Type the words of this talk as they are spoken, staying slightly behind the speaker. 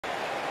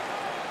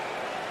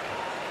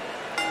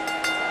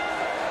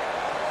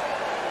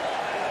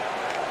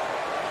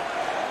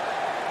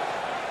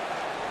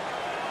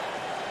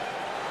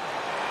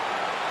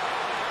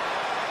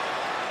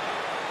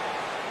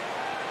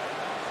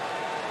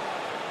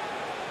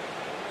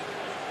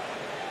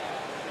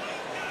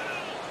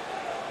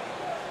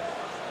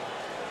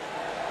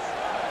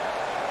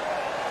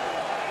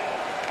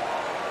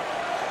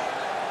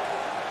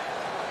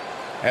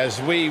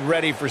As we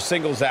ready for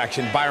singles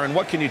action, Byron,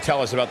 what can you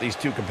tell us about these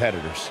two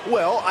competitors?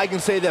 Well, I can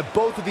say that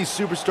both of these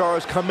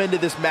superstars come into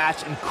this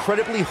match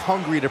incredibly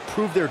hungry to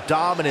prove their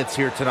dominance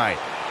here tonight.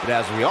 But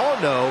as we all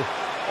know,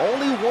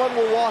 only one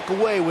will walk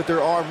away with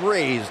their arm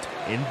raised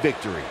in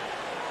victory.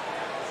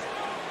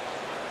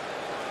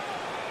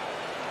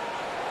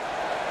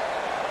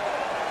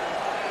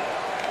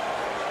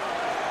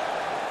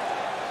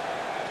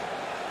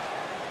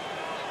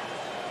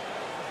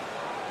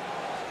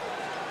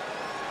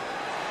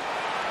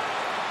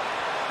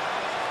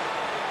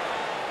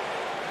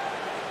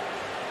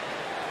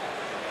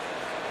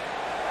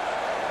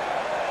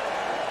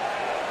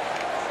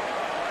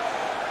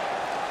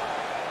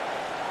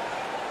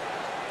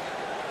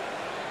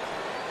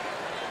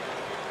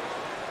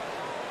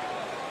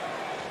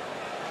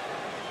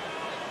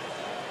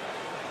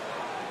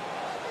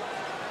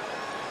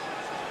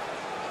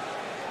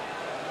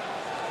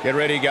 Get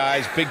ready,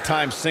 guys.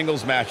 Big-time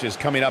singles matches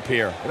coming up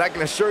here. And I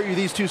can assure you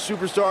these two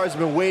superstars have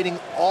been waiting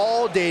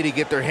all day to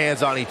get their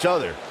hands on each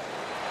other.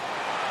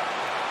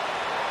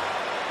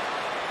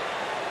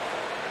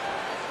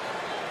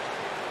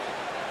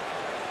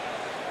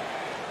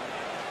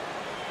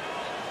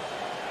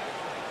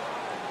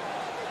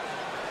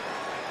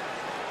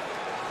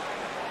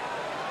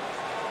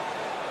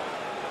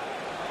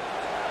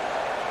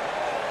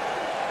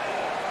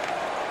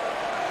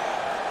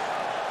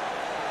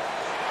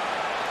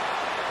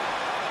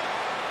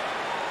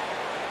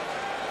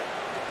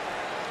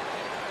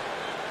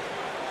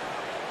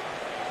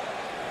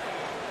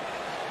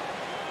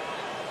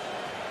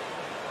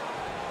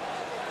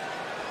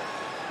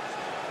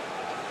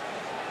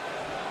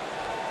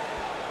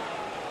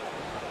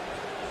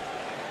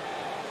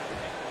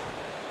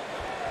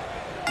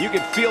 You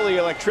can feel the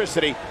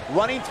electricity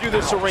running through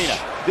this arena.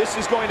 This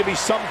is going to be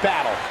some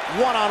battle.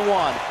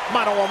 One-on-one,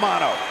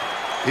 mano-a-mano.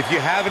 If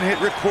you haven't hit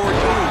record,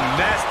 ooh,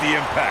 nasty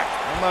impact.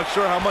 I'm not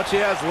sure how much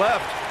he has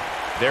left.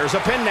 There's a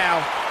pin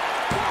now.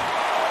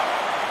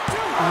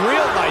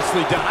 Real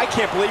nicely done. I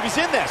can't believe he's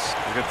in this.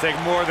 It's going to take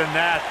more than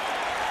that.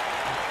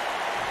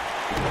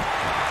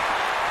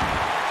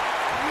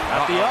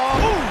 At the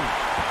boom!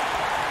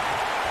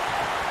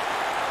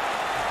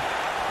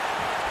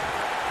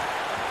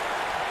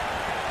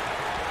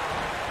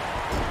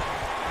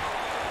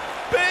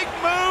 Big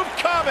move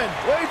coming.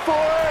 Wait for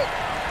it.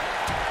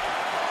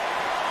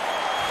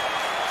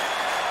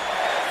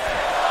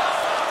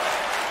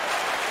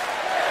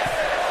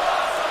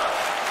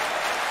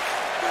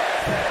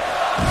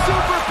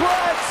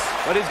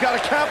 Superplex. But he's got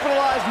to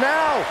capitalize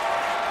now.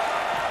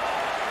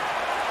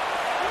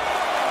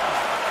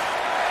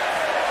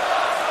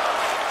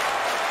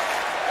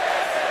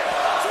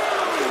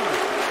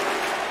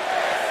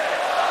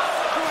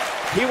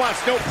 He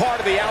wants no part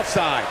of the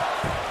outside.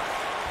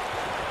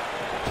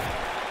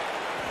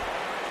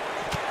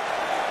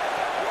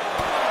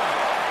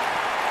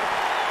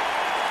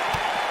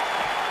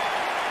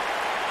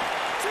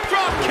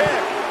 Drop kick.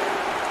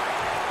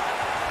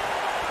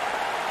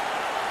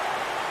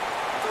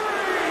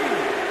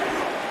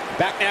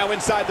 Back now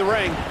inside the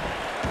ring.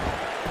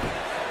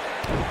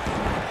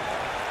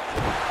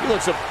 He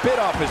looks a bit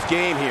off his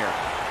game here.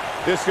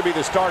 This could be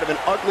the start of an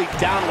ugly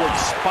downward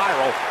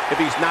spiral if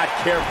he's not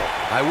careful.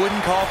 I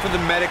wouldn't call for the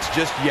medics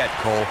just yet,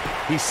 Cole.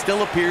 He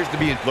still appears to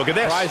be in... Look at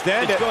this.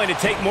 It's going to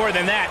take more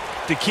than that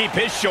to keep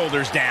his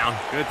shoulders down.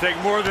 Gonna take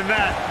more than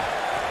that.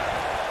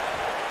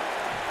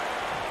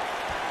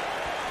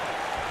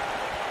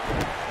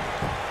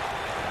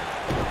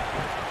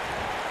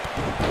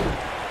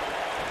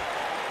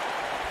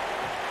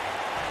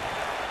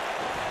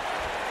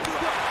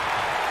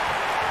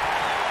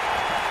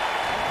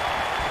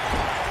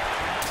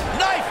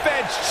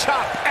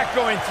 Chop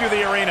echoing through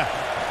the arena.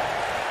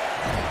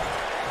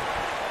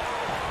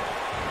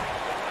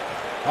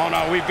 Oh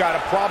no, we've got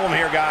a problem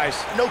here, guys.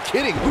 No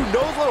kidding. Who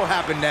knows what'll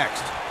happen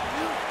next?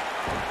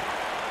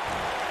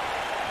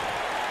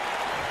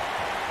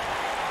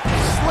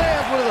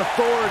 Slammed with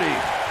authority.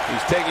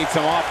 He's taking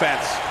some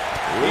offense.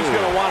 He's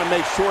going to want to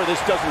make sure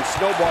this doesn't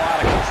snowball out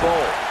of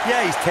control.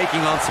 Yeah, he's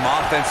taking on some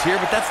offense here,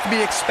 but that's to be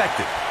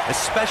expected,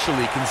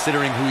 especially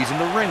considering who he's in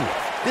the ring with.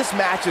 This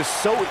match is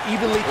so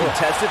evenly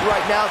contested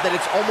right now that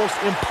it's almost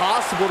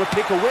impossible to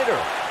pick a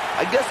winner.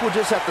 I guess we'll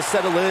just have to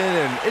settle in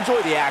and enjoy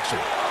the action.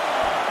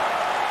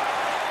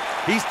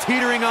 He's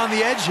teetering on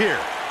the edge here.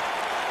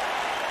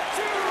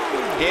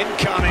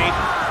 Incoming.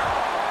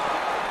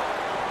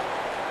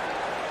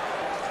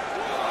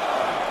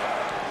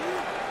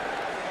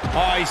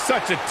 Oh, he's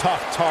such a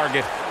tough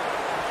target.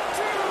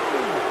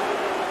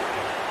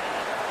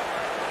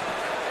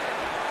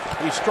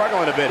 He's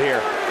struggling a bit here.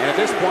 And at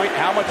this point,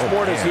 how much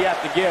more does he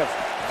have to give?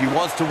 If he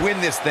wants to win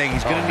this thing,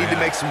 he's going to need to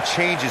make some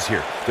changes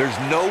here. There's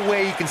no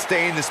way he can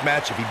stay in this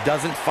match if he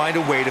doesn't find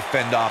a way to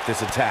fend off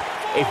this attack.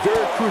 A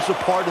very crucial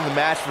part in the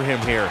match for him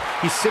here.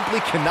 He simply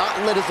cannot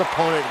let his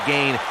opponent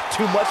gain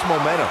too much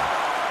momentum.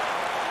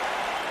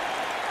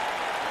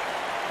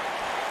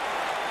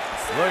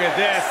 Look at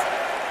this.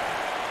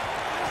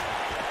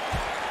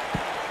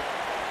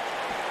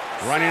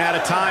 Running out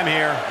of time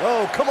here.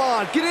 Oh, come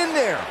on, get in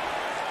there.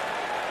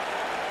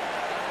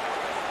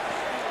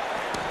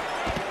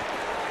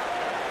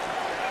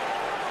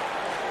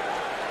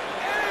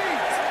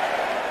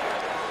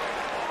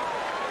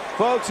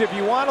 Folks, if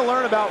you want to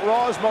learn about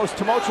Raw's most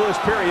tumultuous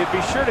period, be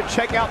sure to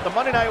check out the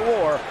Monday Night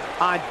War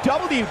on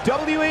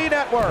WWE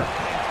Network.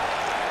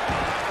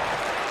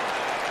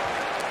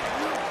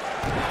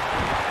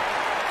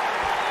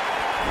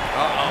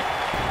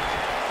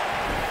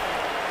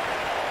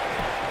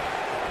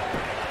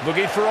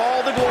 Looking for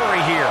all the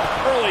glory here.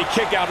 Early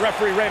kick out,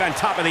 referee right on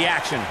top of the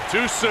action.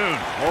 Too soon.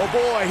 Oh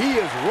boy, he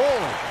is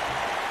rolling.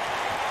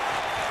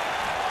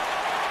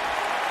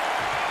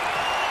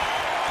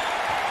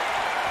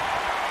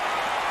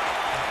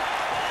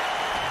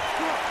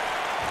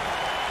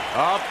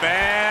 Up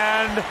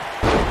and...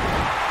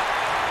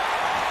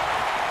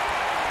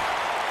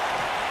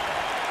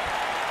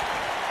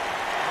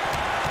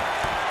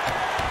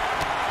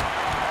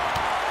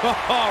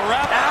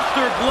 wrap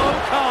afterglow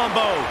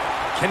combo.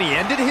 Can he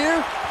end it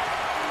here?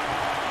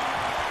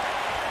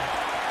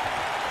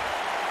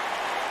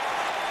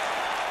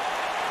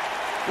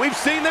 We've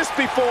seen this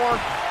before.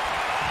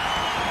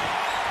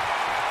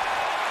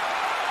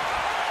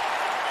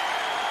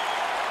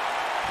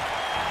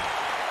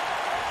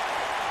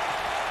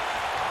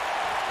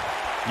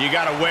 You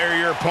got to wear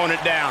your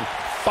opponent down.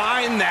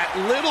 Find that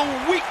little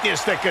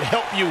weakness that could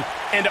help you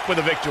end up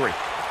with a victory.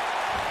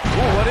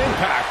 Ooh, what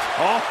impact.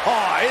 Oh,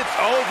 it's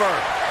over.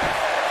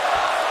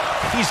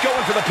 He's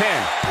going for the pin.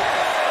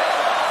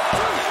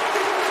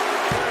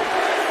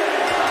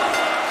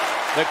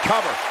 The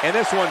cover, and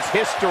this one's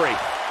history.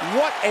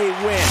 What a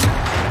win.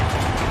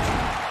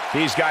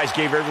 These guys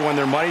gave everyone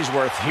their money's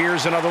worth.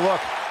 Here's another look.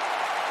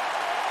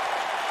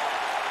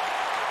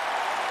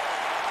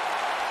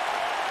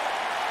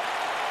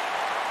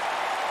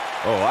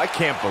 Oh, I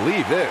can't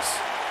believe this.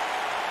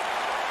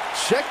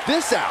 Check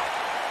this out.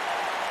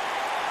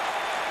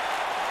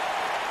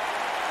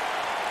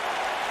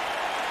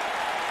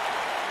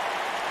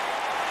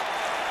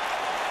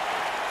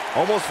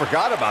 Almost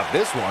forgot about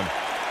this one.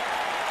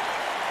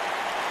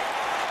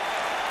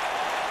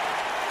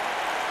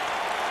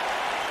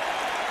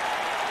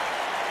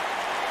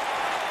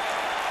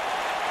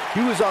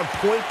 He was on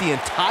point the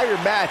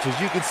entire match, as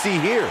you can see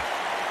here.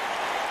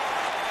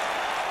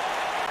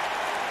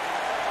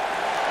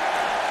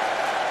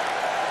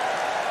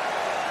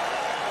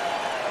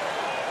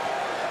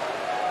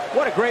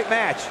 What a great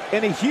match,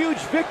 and a huge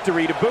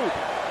victory to boot.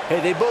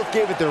 Hey, they both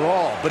gave it their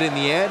all, but in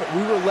the end,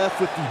 we were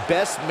left with the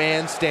best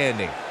man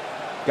standing.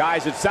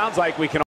 Guys, it sounds like we can